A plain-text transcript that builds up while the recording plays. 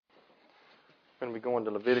going to be going to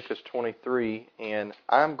Leviticus 23, and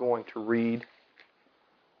I'm going to read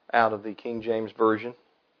out of the King James Version.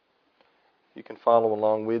 You can follow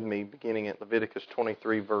along with me beginning at Leviticus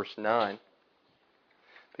 23, verse 9,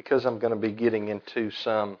 because I'm going to be getting into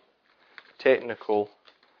some technical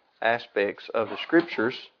aspects of the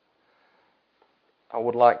Scriptures. I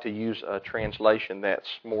would like to use a translation that's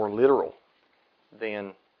more literal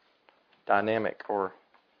than dynamic or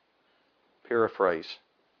paraphrase.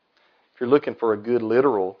 If you're looking for a good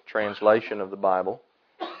literal translation of the Bible,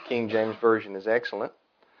 King James Version is excellent.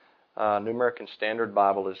 New American Standard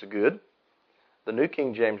Bible is good. The New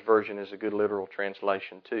King James Version is a good literal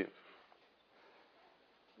translation too.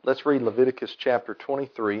 Let's read Leviticus chapter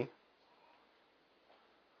 23,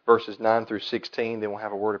 verses 9 through 16. Then we'll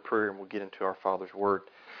have a word of prayer and we'll get into our Father's Word.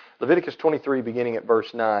 Leviticus 23, beginning at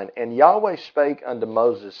verse 9. And Yahweh spake unto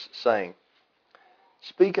Moses, saying,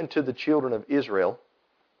 Speak unto the children of Israel,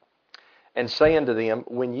 and say unto them,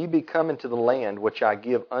 When ye be come into the land which I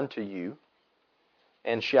give unto you,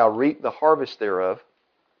 and shall reap the harvest thereof,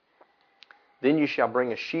 then you shall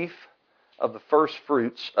bring a sheaf of the first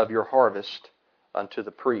fruits of your harvest unto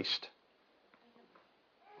the priest.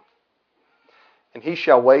 And he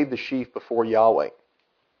shall wave the sheaf before Yahweh,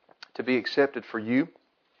 to be accepted for you.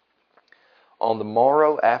 On the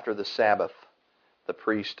morrow after the Sabbath, the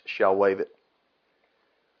priest shall wave it.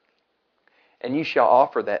 And ye shall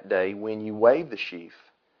offer that day, when you wave the sheaf,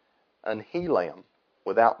 an he-lamb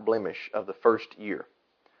without blemish of the first year,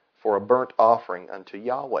 for a burnt offering unto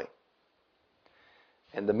Yahweh.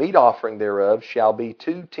 And the meat offering thereof shall be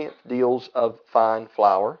 2/10 deals of fine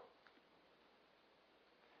flour,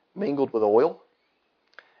 mingled with oil,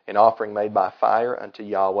 an offering made by fire unto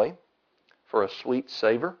Yahweh, for a sweet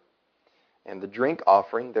savor. And the drink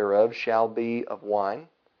offering thereof shall be of wine,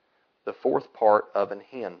 the 4th part of an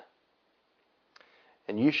hin.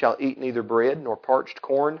 And you shall eat neither bread, nor parched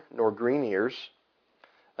corn, nor green ears,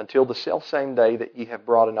 until the selfsame day that ye have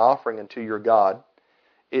brought an offering unto your God.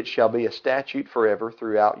 It shall be a statute forever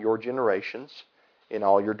throughout your generations in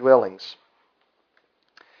all your dwellings.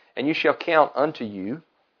 And you shall count unto you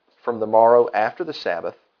from the morrow after the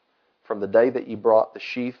Sabbath, from the day that ye brought the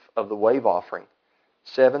sheaf of the wave offering,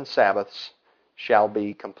 7 Sabbaths shall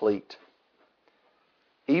be complete.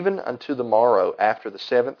 Even unto the morrow after the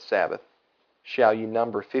 7th Sabbath shall you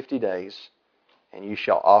number 50 days, and you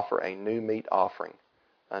shall offer a new meat offering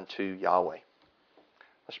unto Yahweh.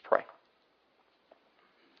 Let's pray.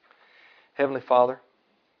 Heavenly Father,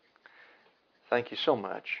 thank you so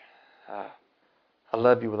much. I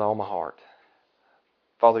love you with all my heart.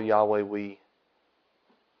 Father Yahweh, we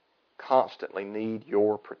constantly need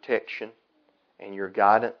your protection and your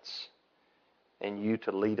guidance, and you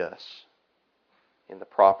to lead us in the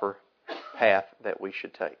proper path that we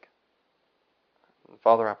should take. And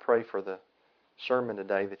Father, I pray for the sermon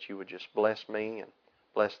today that you would just bless me and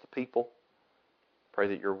bless the people. Pray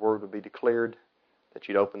that your word would be declared, that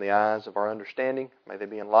you'd open the eyes of our understanding. May they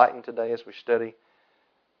be enlightened today as we study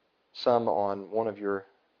some on one of your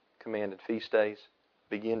commanded feast days.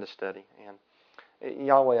 Begin to study. And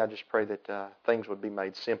Yahweh, I just pray that things would be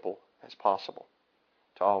made simple as possible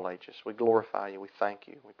to all ages. We glorify you. We thank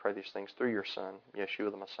you. We pray these things through your Son,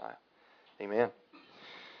 Yeshua the Messiah. Amen.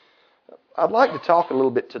 I'd like to talk a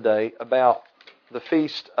little bit today about the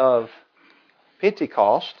Feast of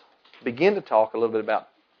Pentecost. Begin to talk a little bit about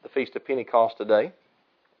the Feast of Pentecost today,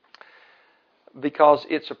 because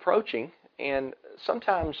it's approaching, and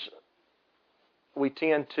sometimes we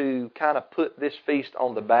tend to kind of put this feast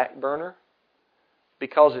on the back burner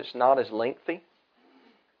because it's not as lengthy.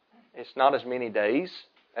 It's not as many days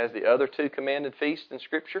as the other 2 commanded feasts in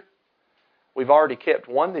Scripture. We've already kept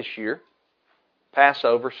one this year,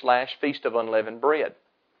 Passover / Feast of Unleavened Bread.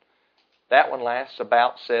 That one lasts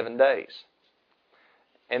about 7 days.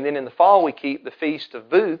 And then in the fall we keep the Feast of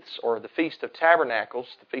Booths, or the Feast of Tabernacles,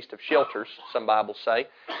 the Feast of Shelters, some Bibles say,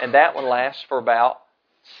 and that one lasts for about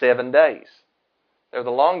 7 days. They're the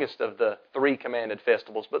longest of the 3 commanded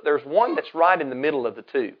festivals, but there's one that's right in the middle of the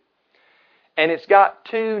 2. And it's got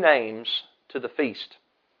 2 names to the feast.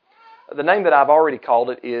 The name that I've already called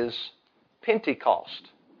it is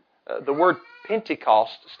Pentecost. The word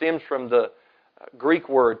Pentecost stems from the Greek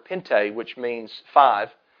word pente, which means 5,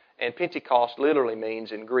 and Pentecost literally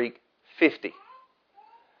means in Greek 50.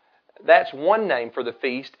 That's one name for the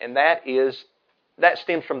feast, and that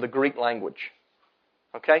stems from the Greek language.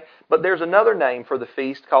 Okay? But there's another name for the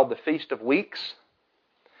feast called the Feast of Weeks.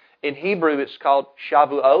 In Hebrew it's called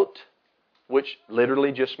Shavuot, which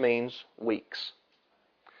literally just means weeks.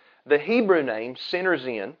 The Hebrew name centers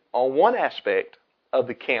in on one aspect of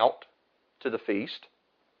the count to the feast,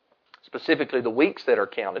 specifically the weeks that are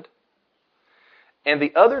counted. And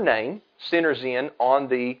the other name centers in on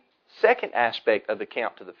the second aspect of the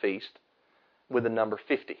count to the feast with the number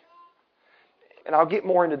 50. And I'll get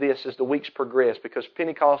more into this as the weeks progress because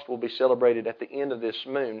Pentecost will be celebrated at the end of this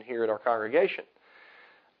moon here at our congregation.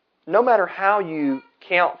 No matter how you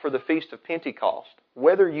count for the Feast of Pentecost,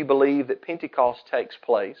 whether you believe that Pentecost takes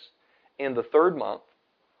place in the third month,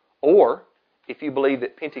 or if you believe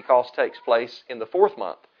that Pentecost takes place in the fourth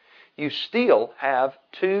month, you still have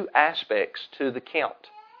two aspects to the count.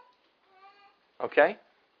 Okay?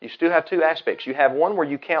 You still have two aspects. You have one where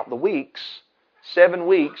you count the weeks, 7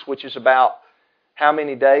 weeks, which is about how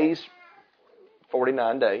many days?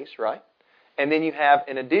 49 days, right? And then you have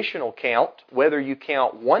an additional count, whether you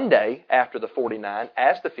count one day after the 49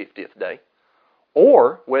 as the 50th day,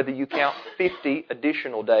 or whether you count 50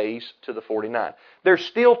 additional days to the 49. There's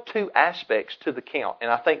still two aspects to the count,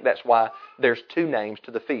 and I think that's why there's two names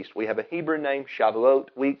to the feast. We have a Hebrew name, Shavuot,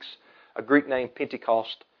 weeks, a Greek name,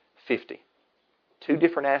 Pentecost, 50. Two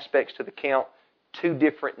different aspects to the count, two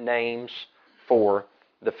different names for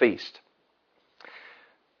the feast.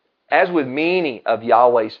 As with many of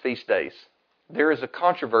Yahweh's feast days, there is a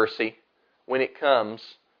controversy when it comes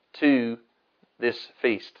to this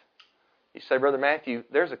feast. You say, Brother Matthew,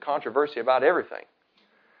 there's a controversy about everything.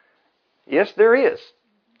 Yes, there is.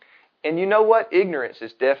 And you know what? Ignorance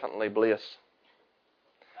is definitely bliss.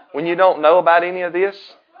 When you don't know about any of this,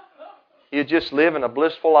 you just live in a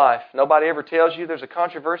blissful life. Nobody ever tells you there's a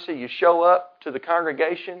controversy. You show up to the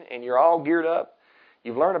congregation and you're all geared up.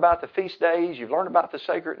 You've learned about the feast days. You've learned about the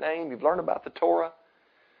sacred name. You've learned about the Torah.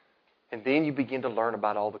 And then you begin to learn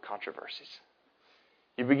about all the controversies.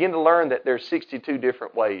 You begin to learn that there's 62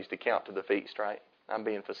 different ways to count to the feast, right? I'm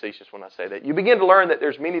being facetious when I say that. You begin to learn that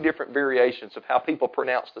there's many different variations of how people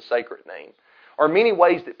pronounce the sacred name, or many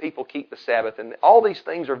ways that people keep the Sabbath, and all these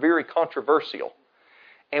things are very controversial.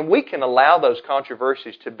 And we can allow those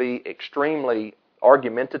controversies to be extremely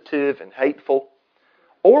argumentative and hateful,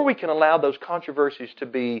 or we can allow those controversies to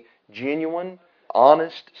be genuine,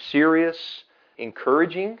 honest, serious,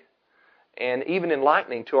 encouraging, and even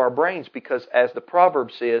enlightening to our brains, because as the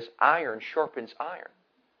proverb says, iron sharpens iron.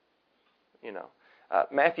 You know,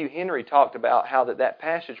 Matthew Henry talked about how that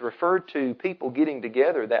passage referred to people getting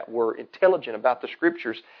together that were intelligent about the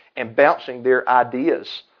Scriptures and bouncing their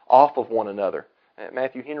ideas off of one another.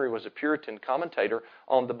 Matthew Henry was a Puritan commentator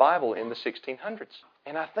on the Bible in the 1600s.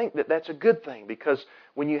 And I think that that's a good thing, because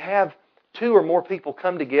when you have two or more people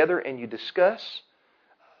come together and you discuss,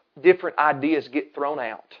 different ideas get thrown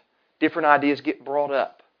out. Different ideas get brought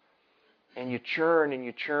up. And you churn and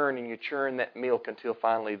you churn and you churn that milk until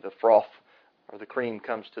finally the froth or the cream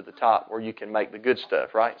comes to the top where you can make the good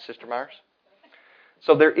stuff, right, Sister Myers?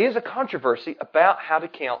 So there is a controversy about how to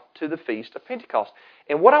count to the Feast of Pentecost.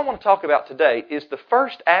 And what I want to talk about today is the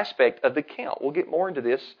first aspect of the count. We'll get more into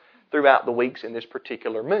this throughout the weeks in this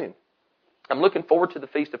particular moon. I'm looking forward to the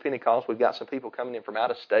Feast of Pentecost. We've got some people coming in from out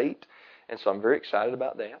of state, and so I'm very excited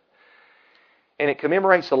about that. And it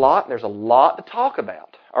commemorates a lot, and there's a lot to talk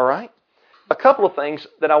about, all right? A couple of things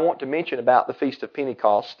that I want to mention about the Feast of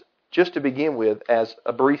Pentecost, just to begin with as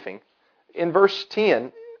a briefing. In verse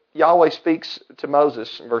 10, Yahweh speaks to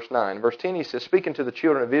Moses in verse 9. In verse 10 he says, speaking to the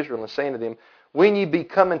children of Israel and saying to them, when ye be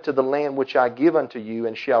come into the land which I give unto you,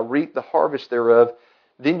 and shall reap the harvest thereof,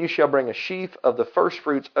 then you shall bring a sheaf of the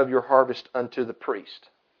firstfruits of your harvest unto the priest.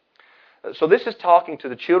 So this is talking to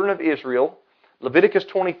the children of Israel. Leviticus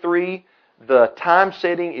 23, the time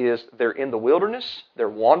setting is they're in the wilderness. They're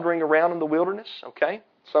wandering around in the wilderness, okay?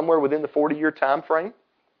 Somewhere within the 40-year time frame.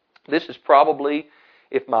 This is probably,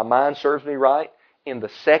 if my mind serves me right, in the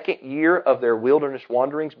second year of their wilderness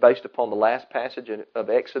wanderings, based upon the last passage of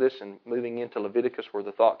Exodus and moving into Leviticus where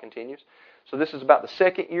the thought continues. So this is about the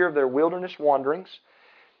second year of their wilderness wanderings.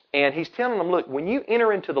 And he's telling them, look, when you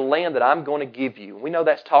enter into the land that I'm going to give you, we know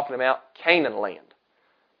that's talking about Canaan land.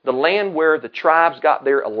 The land where the tribes got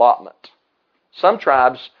their allotment. Some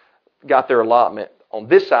tribes got their allotment on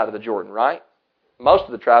this side of the Jordan, right? Most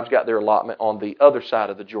of the tribes got their allotment on the other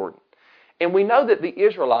side of the Jordan. And we know that the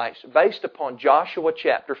Israelites, based upon Joshua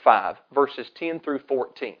chapter 5, verses 10 through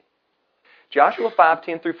 14. Joshua 5,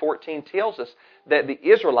 10 through 14 tells us that the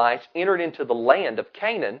Israelites entered into the land of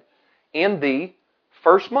Canaan in the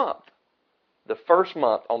first month. The first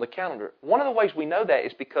month on the calendar. One of the ways we know that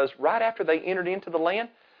is because right after they entered into the land,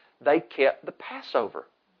 they kept the Passover.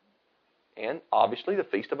 And obviously the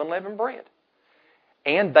Feast of Unleavened Bread.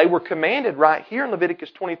 And they were commanded right here in Leviticus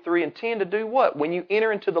 23 and 10 to do what? When you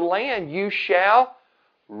enter into the land, you shall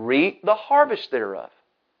reap the harvest thereof.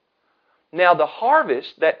 Now the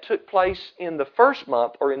harvest that took place in the first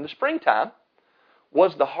month or in the springtime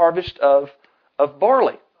was the harvest of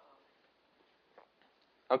barley.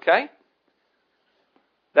 Okay?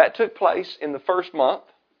 That took place in the first month,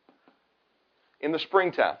 in the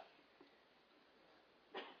springtime.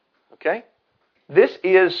 Okay? This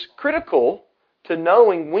is critical to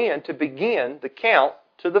knowing when to begin the count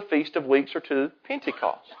to the Feast of Weeks or to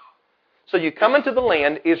Pentecost. So you come into the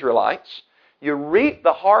land, Israelites, you reap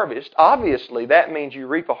the harvest. Obviously, that means you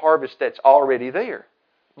reap a harvest that's already there.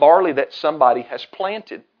 Barley that somebody has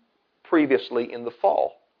planted previously in the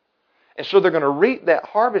fall. And so they're going to reap that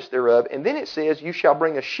harvest thereof. And then it says, you shall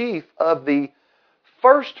bring a sheaf of the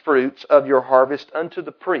first fruits of your harvest unto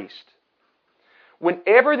the priest.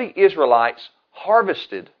 Whenever the Israelites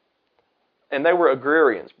harvested, and they were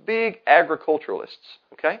agrarians, big agriculturalists,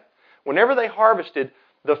 okay? Whenever they harvested,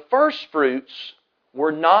 the first fruits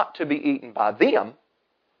were not to be eaten by them.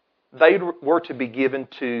 They were to be given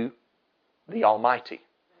to the Almighty.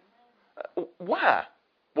 Why?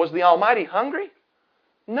 Was the Almighty hungry?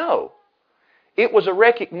 No. It was a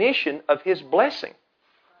recognition of His blessing.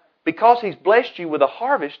 Because He's blessed you with a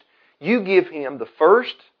harvest, you give Him the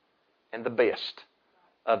first and the best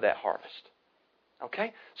of that harvest.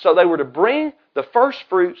 Okay? So they were to bring the first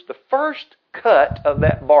fruits, the first cut of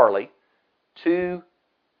that barley to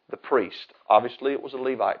the priest. Obviously, it was a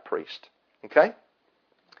Levite priest. Okay?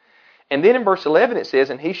 And then in verse 11 it says,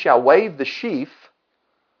 and he shall wave the sheaf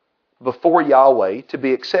before Yahweh to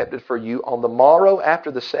be accepted for you. On the morrow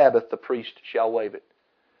after the Sabbath, the priest shall wave it.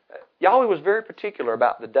 Yahweh was very particular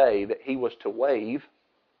about the day that He was to wave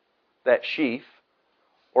that sheaf,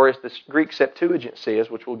 or as the Greek Septuagint says,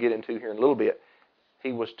 which we'll get into here in a little bit,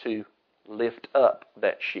 He was to lift up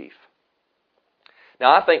that sheaf.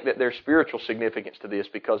 Now, I think that there's spiritual significance to this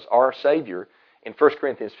because our Savior in 1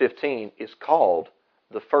 Corinthians 15 is called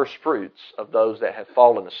the first fruits of those that have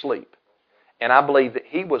fallen asleep. And I believe that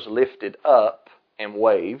He was lifted up and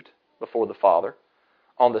waved before the Father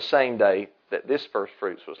on the same day that this first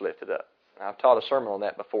fruits was lifted up. And I've taught a sermon on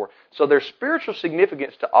that before. So there's spiritual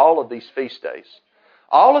significance to all of these feast days.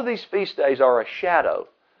 All of these feast days are a shadow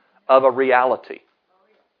of a reality.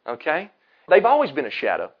 Okay? They've always been a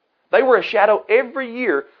shadow. They were a shadow every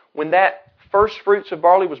year when that first fruits of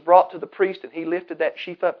barley was brought to the priest and he lifted that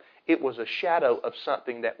sheaf up. It was a shadow of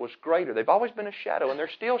something that was greater. They've always been a shadow, and they're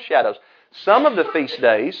still shadows. Some of the feast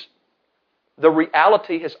days, the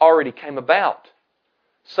reality has already came about.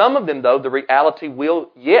 Some of them, though, the reality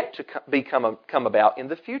will yet to come about in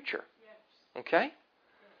the future. Okay?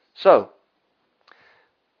 So,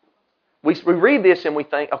 we read this and we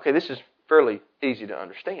think, okay, this is fairly easy to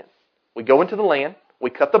understand. We go into the land,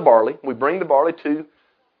 we cut the barley, we bring the barley to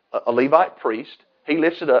a Levite priest. He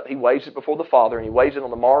lifts it up, he waves it before the Father, and he waves it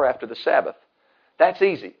on the morrow after the Sabbath. That's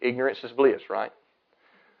easy. Ignorance is bliss, right?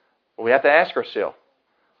 But we have to ask ourselves,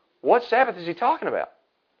 what Sabbath is he talking about?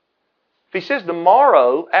 If he says the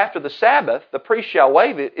morrow after the Sabbath, the priest shall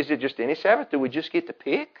wave it, is it just any Sabbath? Do we just get to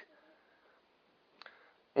pick?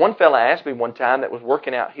 One fella asked me one time that was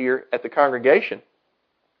working out here at the congregation.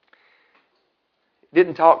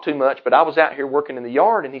 Didn't talk too much, but I was out here working in the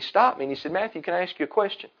yard, and he stopped me and he said, Matthew, can I ask you a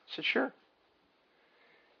question? I said, sure.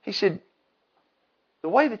 He said, the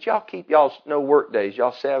way that y'all keep y'all's no work days,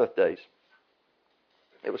 y'all's Sabbath days,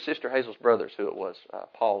 it was Sister Hazel's brothers who it was,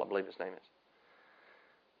 Paul, I believe his name is.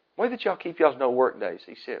 The way that y'all keep y'all's no work days,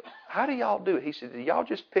 he said, how do y'all do it? He said, do y'all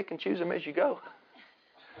just pick and choose them as you go?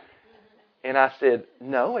 And I said,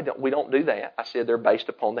 no, we don't do that. I said, they're based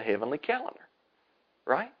upon the heavenly calendar.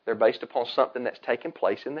 Right? They're based upon something that's taken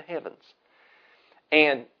place in the heavens.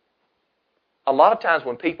 And a lot of times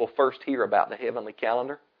when people first hear about the heavenly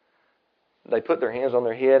calendar, they put their hands on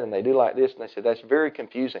their head and they do like this and they say, that's very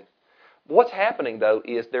confusing. What's happening, though,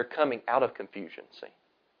 is they're coming out of confusion, see?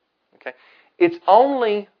 Okay? It's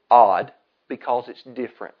only odd because it's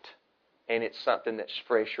different and it's something that's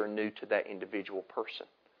fresh or new to that individual person.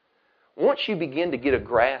 Once you begin to get a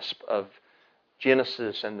grasp of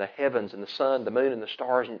Genesis and the heavens and the sun, the moon and the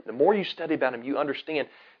stars, and the more you study about them, you understand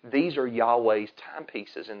these are Yahweh's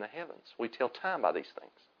timepieces in the heavens. We tell time by these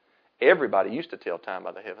things. Everybody used to tell time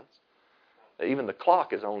by the heavens. Even the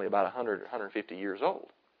clock is only about 100 or 150 years old.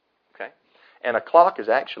 Okay? And a clock is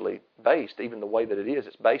actually based, even the way that it is,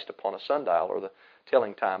 it's based upon a sundial or the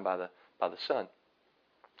telling time by the sun.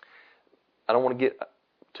 I don't want to get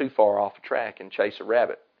too far off track and chase a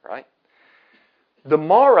rabbit, right? The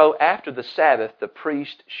morrow after the Sabbath, the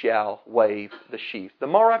priest shall wave the sheaf. The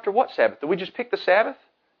morrow after what Sabbath? Do we just pick the Sabbath?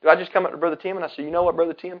 Do I just come up to Brother Tim and I say, you know what,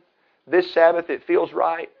 Brother Tim? This Sabbath, it feels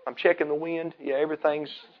right. I'm checking the wind. Yeah,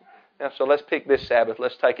 everything's... So let's pick this Sabbath.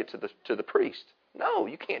 Let's take it to the priest. No,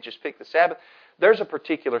 you can't just pick the Sabbath. There's a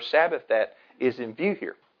particular Sabbath that is in view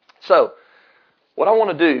here. So, what I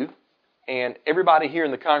want to do, and everybody here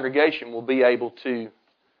in the congregation will be able to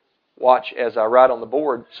watch as I write on the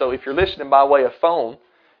board. So if you're listening by way of phone,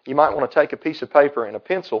 you might want to take a piece of paper and a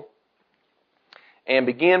pencil and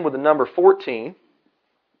begin with the number 14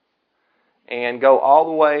 and go all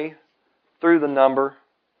the way through the number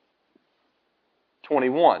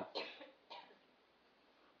 21.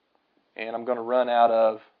 And I'm going to run out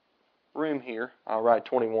of room here. I'll write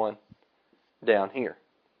 21 down here.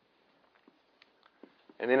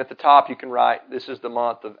 And then at the top you can write, this is the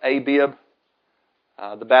month of Abib.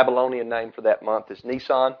 The Babylonian name for that month is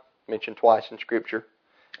Nisan, mentioned twice in Scripture.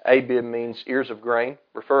 Abib means ears of grain,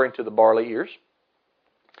 referring to the barley ears.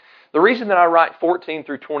 The reason that I write 14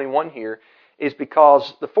 through 21 here is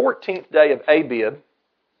because the 14th day of Abib,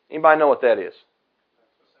 anybody know what that is?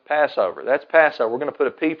 Passover. That's Passover. We're going to put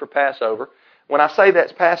a P for Passover. When I say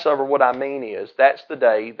that's Passover, what I mean is that's the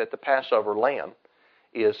day that the Passover lamb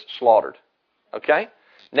is slaughtered. Okay?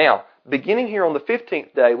 Now, beginning here on the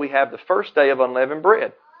 15th day, we have the first day of unleavened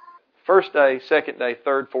bread. First day, second day,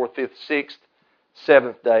 third, fourth, fifth, sixth,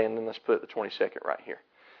 seventh day, and then let's put the 22nd right here.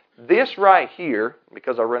 This right here,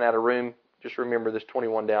 because I run out of room, just remember this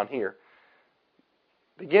 21 down here.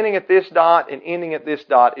 Beginning at this dot and ending at this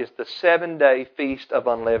dot is the 7-day feast of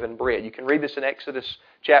unleavened bread. You can read this in Exodus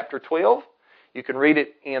chapter 12. You can read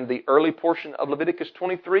it in the early portion of Leviticus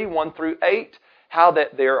 23, 1 through 8, how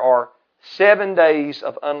that there are 7 days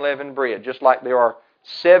of unleavened bread, just like there are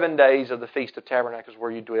 7 days of the Feast of Tabernacles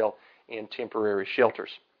where you dwell in temporary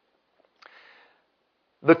shelters.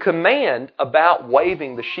 The command about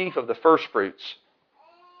waving the sheaf of the firstfruits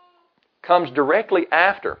comes directly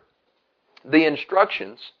after the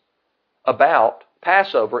instructions about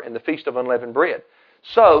Passover and the Feast of Unleavened Bread.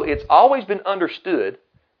 So it's always been understood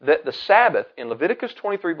that the Sabbath in Leviticus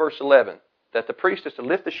 23 verse 11 that the priest is to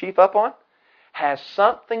lift the sheaf up on has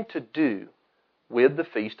something to do with the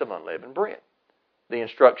Feast of Unleavened Bread. The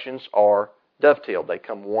instructions are dovetailed. They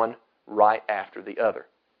come one right after the other.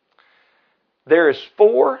 There is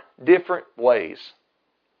 4 different ways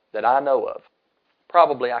that I know of,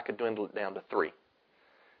 probably I could dwindle it down to 3,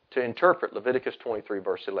 to interpret Leviticus 23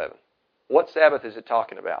 verse 11. What Sabbath is it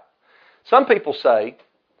talking about? Some people say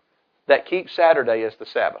that keep Saturday as the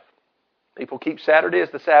Sabbath. People keep Saturday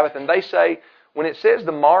as the Sabbath, and they say when it says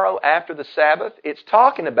the morrow after the Sabbath, it's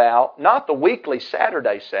talking about not the weekly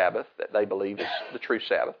Saturday Sabbath that they believe is the true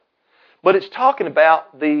Sabbath, but it's talking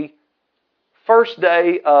about the first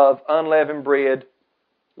day of unleavened bread,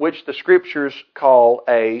 which the Scriptures call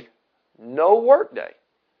a no work day.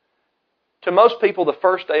 To most people, the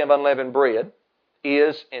first day of unleavened bread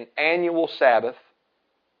is an annual Sabbath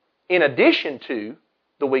in addition to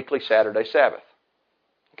the weekly Saturday Sabbath.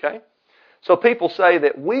 Okay? So people say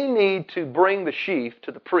that we need to bring the sheaf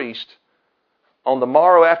to the priest on the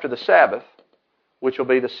morrow after the Sabbath, which will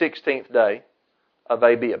be the 16th day of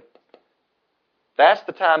Abib. That's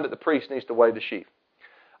the time that the priest needs to weigh the sheaf.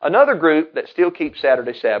 Another group that still keeps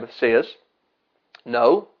Saturday Sabbath says,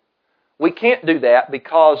 no, we can't do that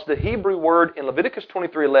because the Hebrew word in Leviticus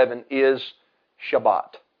 23:11 is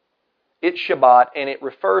Shabbat. It's Shabbat, and it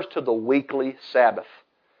refers to the weekly Sabbath.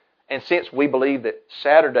 And since we believe that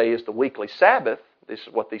Saturday is the weekly Sabbath, this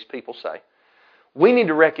is what these people say, we need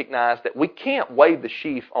to recognize that we can't wave the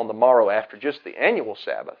sheaf on the morrow after just the annual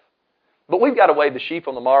Sabbath, but we've got to wave the sheaf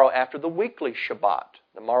on the morrow after the weekly Shabbat,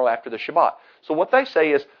 the morrow after the Shabbat. So what they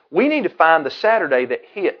say is, we need to find the Saturday that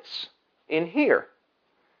hits in here.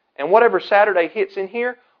 And whatever Saturday hits in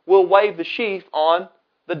here, we'll wave the sheaf on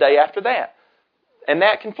the day after that. And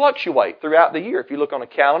that can fluctuate throughout the year. If you look on a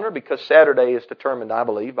calendar, because Saturday is determined, I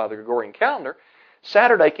believe, by the Gregorian calendar,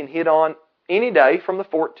 Saturday can hit on any day from the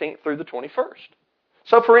 14th through the 21st.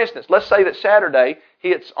 So for instance, let's say that Saturday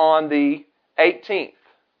hits on the 18th.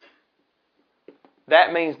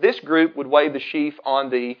 That means this group would wave the sheaf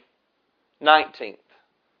on the 19th,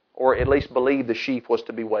 or at least believe the sheaf was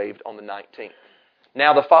to be waved on the 19th.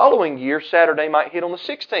 Now the following year, Saturday might hit on the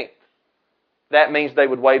 16th. That means they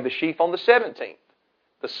would wave the sheaf on the 17th.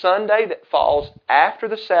 The Sunday that falls after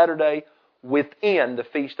the Saturday within the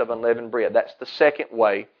Feast of Unleavened Bread. That's the second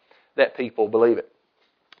way that people believe it.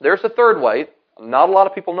 There's a third way. Not a lot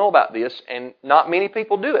of people know about this, and not many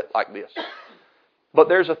people do it like this. But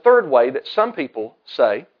there's a third way that some people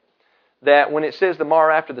say that when it says the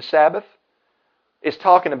morrow after the Sabbath, it's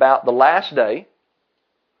talking about the last day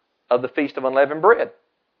of the Feast of Unleavened Bread.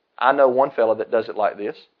 I know one fellow that does it like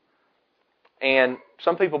this. And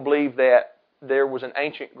some people believe that there was an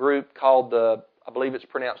ancient group called I believe it's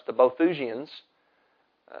pronounced the Boethusians,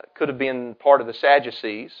 could have been part of the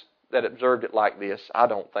Sadducees that observed it like this. I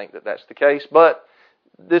don't think that that's the case, but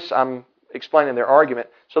this I'm explaining their argument.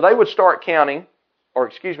 So they would start counting,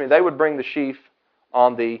 they would bring the sheaf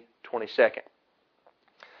on the 22nd.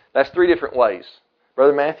 That's 3 different ways.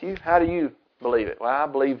 Brother Matthew, how do you believe it? Well, I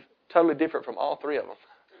believe totally different from all 3 of them.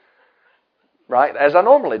 Right? As I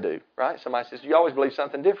normally do. Right? Somebody says, you always believe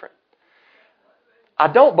something different. I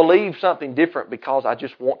don't believe something different because I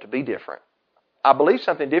just want to be different. I believe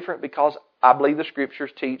something different because I believe the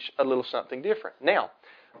Scriptures teach a little something different. Now,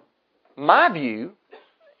 my view,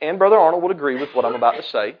 and Brother Arnold would agree with what I'm about to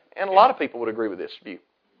say, and a lot of people would agree with this view.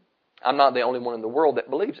 I'm not the only one in the world that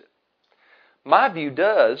believes it. My view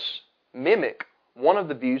does mimic one of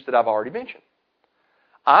the views that I've already mentioned.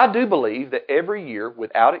 I do believe that every year,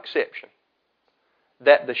 without exception,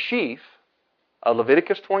 that the sheaf of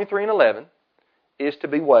Leviticus 23 and 11 is to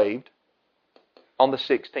be waved on the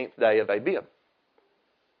 16th day of Abib.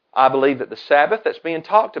 I believe that the Sabbath that's being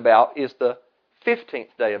talked about is the 15th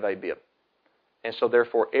day of Abib. And so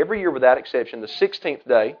therefore, every year without exception, the 16th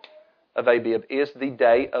day of Abib is the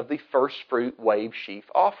day of the first fruit wave sheaf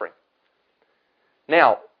offering.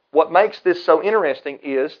 Now, what makes this so interesting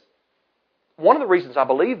is, one of the reasons I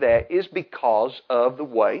believe that is because of the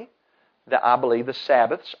way that I believe the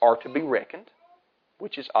Sabbaths are to be reckoned,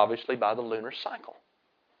 which is obviously by the lunar cycle.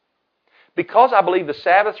 Because I believe the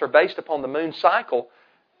Sabbaths are based upon the moon cycle,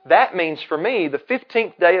 that means for me, the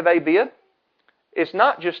 15th day of Abib is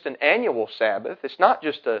not just an annual Sabbath. It's not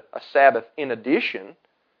just a Sabbath in addition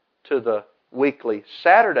to the weekly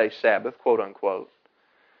Saturday Sabbath, quote unquote.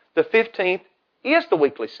 The 15th is the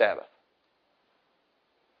weekly Sabbath.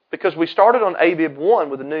 Because we started on Abib 1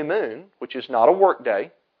 with the new moon, which is not a work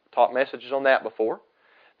day. Taught messages on that before.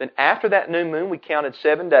 Then after that new moon, we counted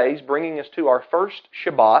 7 days, bringing us to our first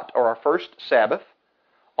Shabbat, or our first Sabbath,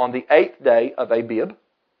 on the 8th day of Abib.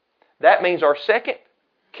 That means our second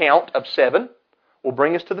count of 7 will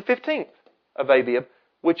bring us to the 15th of Abib,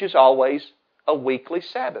 which is always a weekly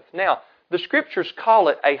Sabbath. Now, the Scriptures call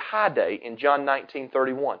it a high day in John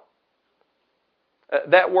 19:31.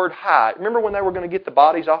 That word high, remember when they were going to get the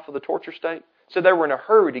bodies off of the torture stake? So they were in a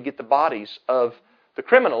hurry to get the bodies of the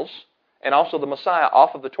criminals and also the Messiah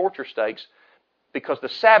off of the torture stakes because the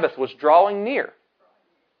Sabbath was drawing near.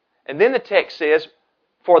 And then the text says,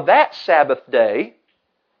 for that Sabbath day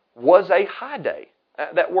was a high day.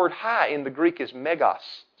 That word high in the Greek is megas.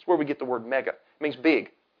 That's where we get the word mega. It means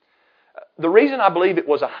big. The reason I believe it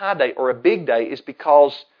was a high day or a big day is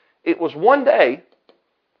because it was one day,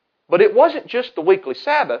 but it wasn't just the weekly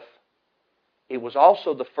Sabbath. It was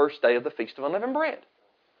also the first day of the Feast of Unleavened Bread.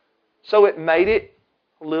 So it made it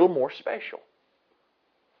a little more special.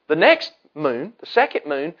 The next moon, the second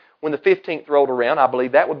moon, when the 15th rolled around, I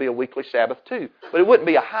believe that would be a weekly Sabbath too. But it wouldn't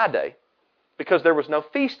be a high day because there was no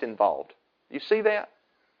feast involved. You see that?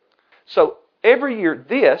 So every year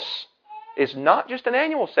this is not just an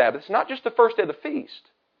annual Sabbath. It's not just the first day of the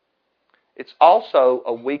feast. It's also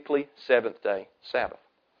a weekly 7th-day Sabbath.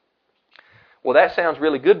 Well, that sounds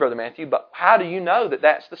really good, Brother Matthew, but how do you know that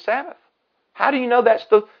that's the Sabbath? How do you know that's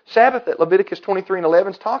the Sabbath that Leviticus 23 and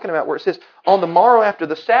 11 is talking about, where it says, on the morrow after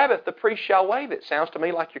the Sabbath, the priest shall wave it? Sounds to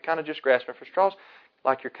me like you're kind of just grasping for straws,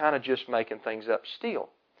 like you're kind of just making things up still.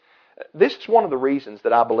 This is one of the reasons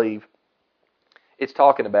that I believe it's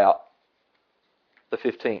talking about the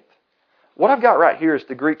 15th. What I've got right here is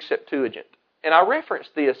the Greek Septuagint. And I reference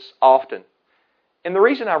this often. And the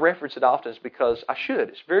reason I reference it often is because I should.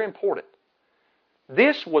 It's very important.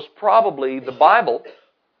 This was probably the Bible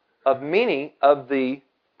of many of the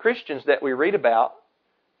Christians that we read about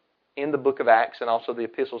in the book of Acts and also the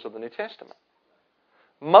epistles of the New Testament.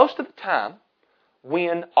 Most of the time,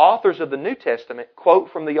 when authors of the New Testament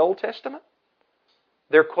quote from the Old Testament,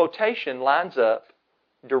 their quotation lines up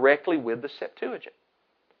directly with the Septuagint.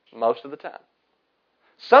 Most of the time.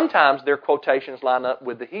 Sometimes their quotations line up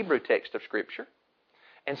with the Hebrew text of Scripture,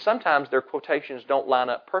 and sometimes their quotations don't line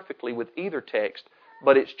up perfectly with either text,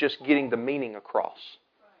 but it's just getting the meaning across.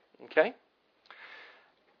 Okay?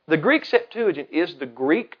 The Greek Septuagint is the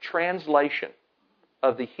Greek translation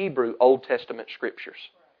of the Hebrew Old Testament Scriptures.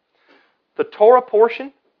 The Torah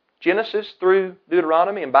portion, Genesis through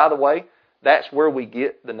Deuteronomy, and by the way, that's where we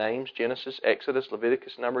get the names Genesis, Exodus,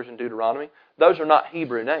 Leviticus, Numbers, and Deuteronomy. Those are not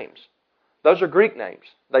Hebrew names. Those are Greek names.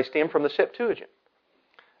 They stem from the Septuagint.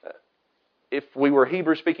 If we were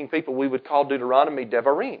Hebrew-speaking people, we would call Deuteronomy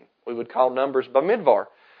Devarim. We would call Numbers Bamidbar.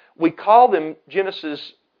 We call them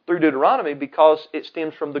Genesis through Deuteronomy because it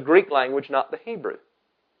stems from the Greek language, not the Hebrew.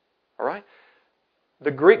 All right? The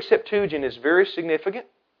Greek Septuagint is very significant.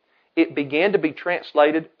 It began to be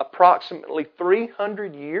translated approximately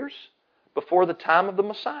 300 years before the time of the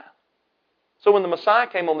Messiah. So when the Messiah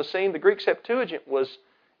came on the scene, the Greek Septuagint was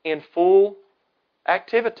in full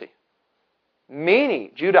activity.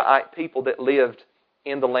 Many Judahite people that lived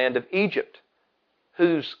in the land of Egypt,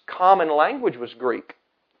 whose common language was Greek,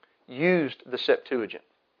 used the Septuagint.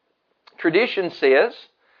 Tradition says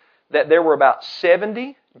that there were about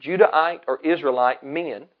 70 Judahite or Israelite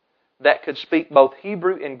men that could speak both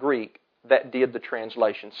Hebrew and Greek that did the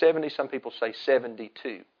translation. 70, some people say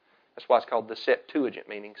 72. That's why it's called the Septuagint,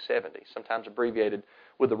 meaning 70, sometimes abbreviated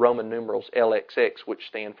with the Roman numerals LXX, which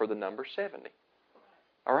stand for the number 70.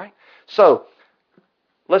 All right? So,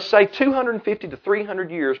 let's say 250 to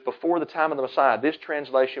 300 years before the time of the Messiah, this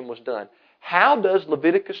translation was done. How does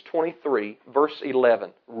Leviticus 23, verse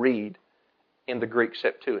 11, read in the Greek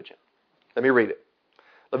Septuagint? Let me read it.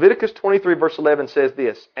 Leviticus 23, verse 11 says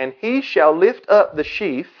this, "And he shall lift up the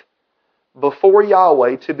sheaf before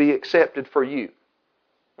Yahweh to be accepted for you."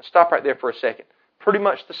 Let's stop right there for a second. Pretty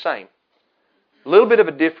much the same. A little bit of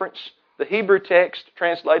a difference. The Hebrew text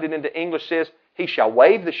translated into English says, "He shall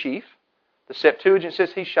wave the sheaf." The Septuagint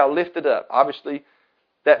says, "He shall lift it up." Obviously,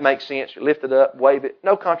 that makes sense. You lift it up, wave it.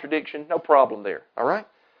 No contradiction, no problem there. All right?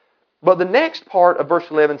 But the next part of verse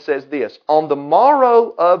 11 says this, "On the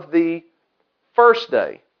morrow of the first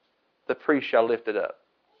day, the priest shall lift it up."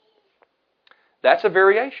 That's a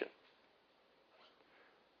variation.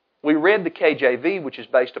 We read the KJV, which is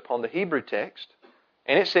based upon the Hebrew text,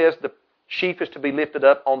 and it says the sheaf is to be lifted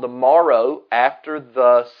up on the morrow after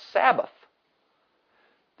the Sabbath.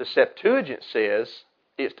 The Septuagint says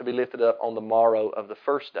it's to be lifted up on the morrow of the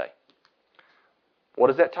first day.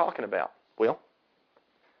 What is that talking about? Well,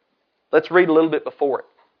 let's read a little bit before it.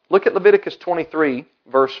 Look at Leviticus 23,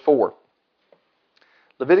 verse 4.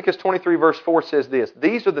 Leviticus 23, verse 4 says this,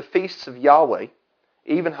 "These are the feasts of Yahweh,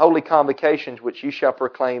 even holy convocations, which you shall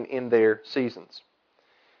proclaim in their seasons.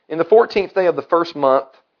 In the 14th day of the first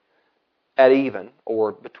month, at even,"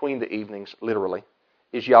 or between the evenings, literally,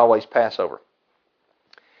 "is Yahweh's Passover.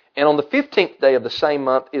 And on the 15th day of the same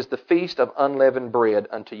month is the feast of unleavened bread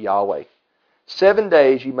unto Yahweh. 7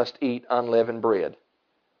 days you must eat unleavened bread."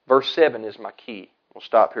 Verse 7 is my key. We'll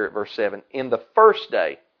stop here at verse 7. "In the first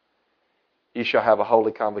day you shall have a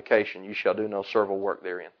holy convocation. You shall do no servile work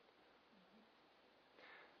therein."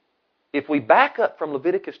 If we back up from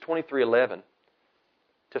Leviticus 23:11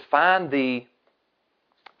 to find the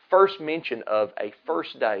first mention of a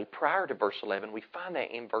first day prior to verse 11, we find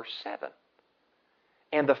that in verse 7.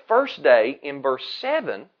 And the first day in verse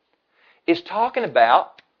 7 is talking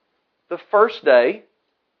about the first day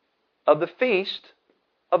of the feast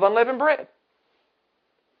of unleavened bread.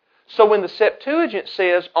 So when the Septuagint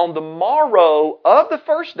says, "On the morrow of the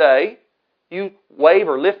first day, you wave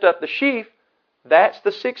or lift up the sheaf," that's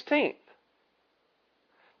the 16th.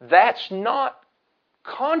 That's not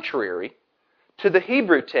contrary to the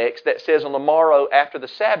Hebrew text that says on the morrow after the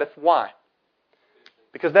Sabbath. Why?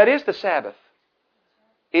 Because that is the Sabbath.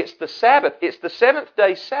 It's the Sabbath. It's the seventh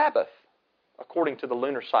day Sabbath, according to the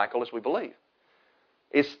lunar cycle as we believe.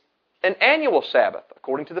 It's an annual Sabbath,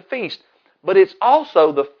 according to the feast. But it's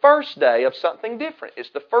also the first day of something different. It's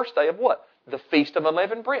the first day of what? The Feast of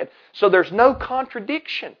Unleavened Bread. So there's no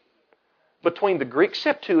contradiction between the Greek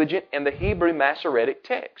Septuagint and the Hebrew Masoretic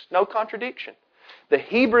text. No contradiction. The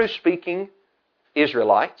Hebrew-speaking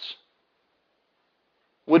Israelites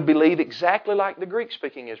would believe exactly like the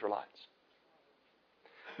Greek-speaking Israelites.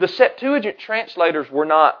 The Septuagint translators were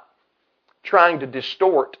not trying to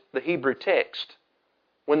distort the Hebrew text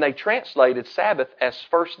when they translated Sabbath as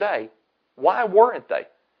first day. Why weren't they?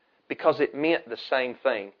 Because it meant the same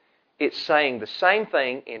thing. It's saying the same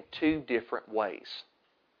thing in two different ways.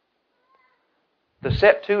 The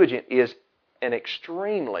Septuagint is an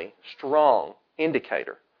extremely strong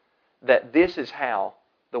indicator that this is how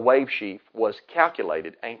the wave sheaf was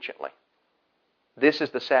calculated anciently. This is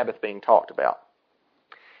the Sabbath being talked about.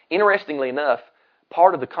 Interestingly enough,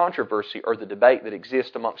 part of the controversy or the debate that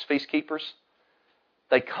exists amongst feast keepers,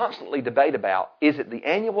 they constantly debate about, is it the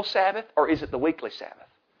annual Sabbath or is it the weekly Sabbath?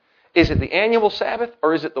 Is it the annual Sabbath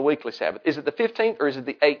or is it the weekly Sabbath? Is it the 15th or is it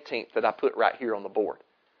the 18th that I put right here on the board?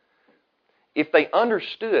 If they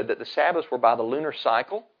understood that the Sabbaths were by the lunar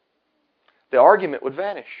cycle, the argument would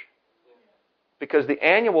vanish. Because the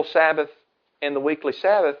annual Sabbath and the weekly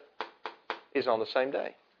Sabbath is on the same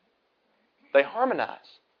day. They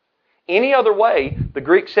harmonize. Any other way, the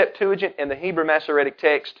Greek Septuagint and the Hebrew Masoretic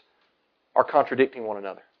text are contradicting one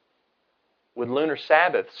another. With lunar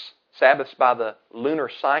Sabbaths, Sabbaths by the lunar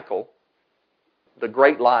cycle, the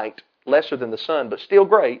great light, lesser than the sun, but still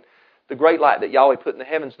great, the great light that Yahweh put in the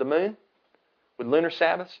heavens, the moon, with lunar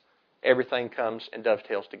Sabbaths, everything comes and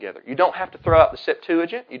dovetails together. You don't have to throw out the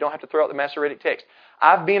Septuagint. You don't have to throw out the Masoretic text.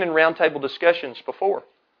 I've been in roundtable discussions before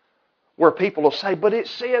where people will say, but it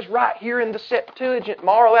says right here in the Septuagint,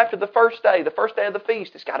 morrow after the first day of the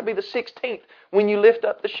feast, it's got to be the 16th when you lift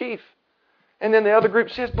up the sheaf. And then the other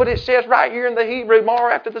group says, but it says right here in the Hebrew,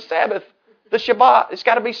 tomorrow after the Sabbath, the Shabbat, it's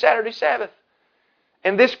got to be Saturday Sabbath.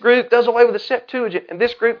 And this group does away with the Septuagint, and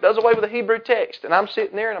this group does away with the Hebrew text. And I'm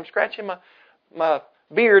sitting there and I'm scratching my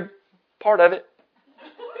beard, part of it.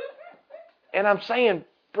 And I'm saying,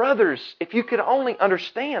 brothers, if you could only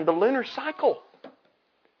understand the lunar cycle,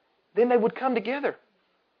 then they would come together.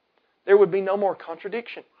 There would be no more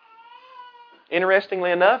contradiction.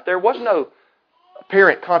 Interestingly enough, there was no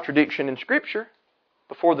apparent contradiction in Scripture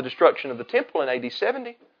before the destruction of the temple in AD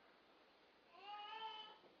 70.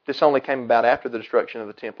 This only came about after the destruction of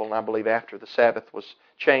the temple, and I believe after the Sabbath was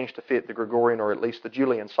changed to fit the Gregorian or at least the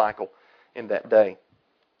Julian cycle in that day.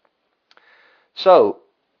 So,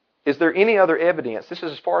 is there any other evidence? This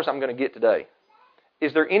is as far as I'm going to get today.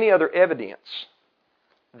 Is there any other evidence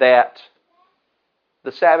that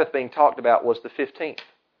the Sabbath being talked about was the 15th?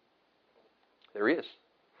 There is.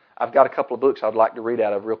 I've got a couple of books I'd like to read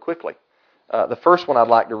out of real quickly. The first one I'd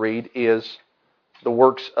like to read is the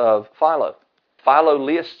works of Philo. Philo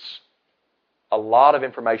lists a lot of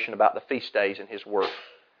information about the feast days in his work.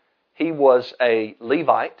 He was a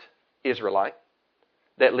Levite Israelite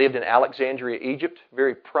that lived in Alexandria, Egypt,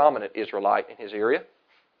 very prominent Israelite in his area,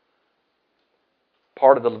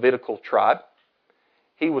 part of the Levitical tribe.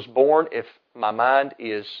 He was born, if my mind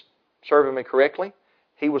is serving me correctly,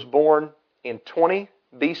 he was born in 20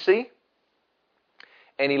 BC,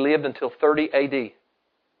 and he lived until 30 AD.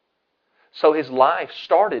 So his life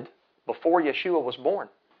started before Yeshua was born.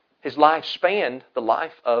 His life spanned the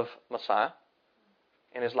life of Messiah,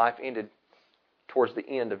 and his life ended towards the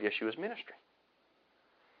end of Yeshua's ministry.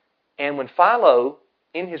 And when Philo,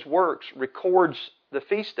 in his works, records the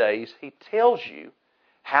feast days, he tells you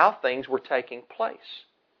how things were taking place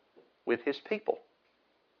with his people.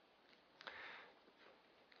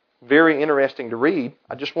 Very interesting to read.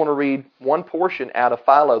 I just want to read one portion out of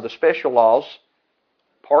Philo, the Special Laws,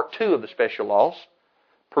 part 2 of the Special Laws,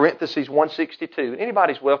 parentheses 162.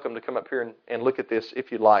 Anybody's welcome to come up here and look at this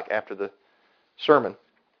if you'd like after the sermon.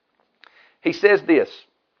 He says this,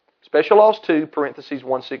 Special Laws 2, parentheses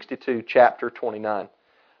 162, chapter 29.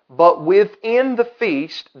 But within the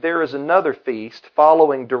feast there is another feast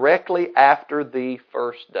following directly after the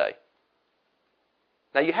first day.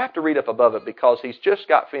 Now you have to read up above it because he's just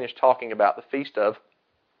got finished talking about the feast of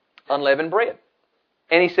unleavened bread.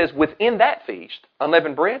 And he says within that feast,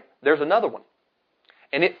 unleavened bread, there's another one.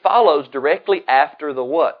 And it follows directly after the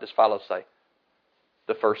what, does Philo say?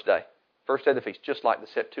 The first day. First day of the feast, just like the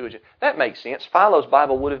Septuagint. That makes sense. Philo's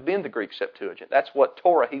Bible would have been the Greek Septuagint. That's what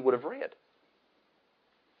Torah he would have read.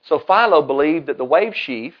 So Philo believed that the wave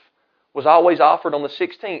sheaf was always offered on the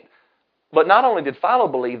 16th. But not only did Philo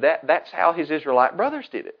believe that, that's how his Israelite brothers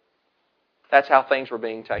did it. That's how things were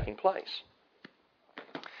taking place.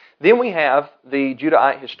 Then we have the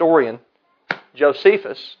Judahite historian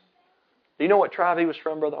Josephus. Do you know what tribe he was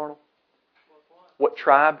from, Brother Arnold? What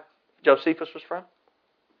tribe Josephus was from?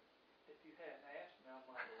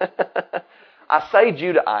 I say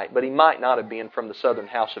Judahite, but he might not have been from the southern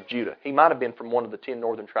house of Judah. He might have been from one of the 10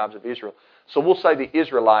 northern tribes of Israel. So we'll say the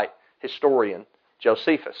Israelite historian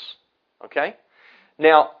Josephus. Okay?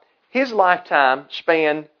 Now, his lifetime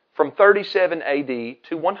spanned from 37 AD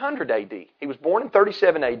to 100 AD. He was born in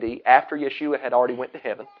 37 AD after Yeshua had already went to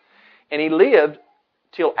heaven. And he lived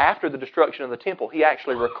till after the destruction of the temple. He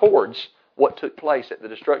actually records what took place at the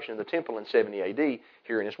destruction of the temple in 70 AD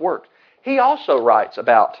here in his work. He also writes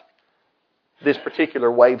about this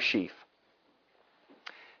particular wave sheaf.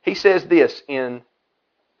 He says this in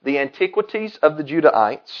the Antiquities of the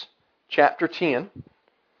Judahites, chapter 10,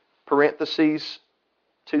 parentheses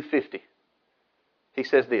 250. He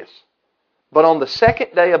says this, but on the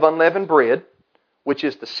second day of unleavened bread, which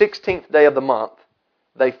is the 16th day of the month,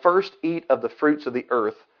 they first eat of the fruits of the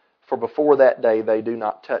earth, for before that day they do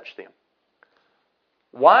not touch them.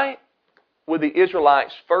 Why would the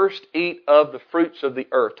Israelites first eat of the fruits of the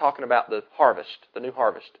earth, talking about the harvest, the new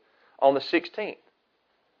harvest, on the 16th?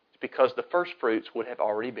 It's because the first fruits would have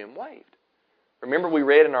already been waved. Remember we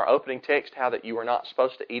read in our opening text how that you are not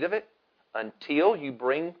supposed to eat of it until you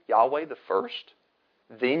bring Yahweh the first.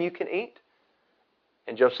 Then you can eat.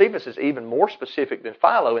 And Josephus is even more specific than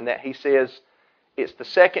Philo in that he says it's the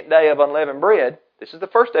second day of unleavened bread. This is the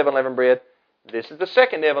first day of unleavened bread. This is the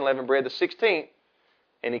second day of unleavened bread, the 16th.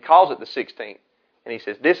 And he calls it the 16th. And he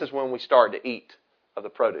says, this is when we start to eat of the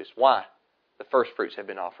produce. Why? The first fruits have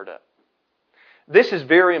been offered up. This is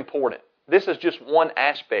very important. This is just one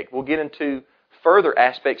aspect. We'll get into further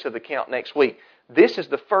aspects of the count next week. This is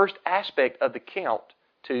the first aspect of the count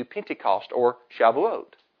to Pentecost or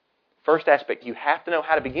Shavuot. First aspect, you have to know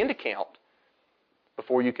how to begin to count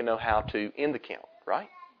before you can know how to end the count, right?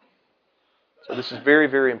 So this is very,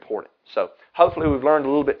 very important. So hopefully we've learned a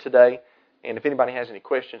little bit today. And if anybody has any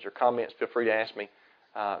questions or comments, feel free to ask me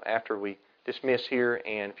after we dismiss here.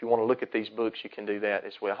 And if you want to look at these books, you can do that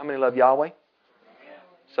as well. How many love Yahweh?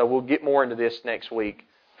 So we'll get more into this next week,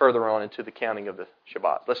 further on into the counting of the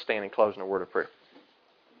Shabbat. Let's stand and close in a word of prayer.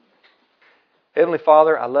 Heavenly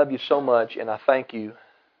Father, I love you so much, and I thank you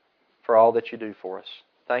for all that you do for us.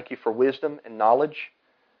 Thank you for wisdom and knowledge.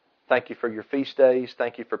 Thank you for your feast days.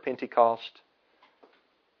 Thank you for Pentecost.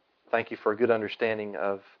 Thank you for a good understanding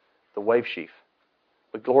of the wave sheaf.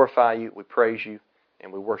 We glorify you, we praise you,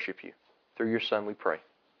 and we worship you. Through your Son we pray.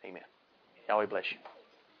 Amen. Yahweh bless you.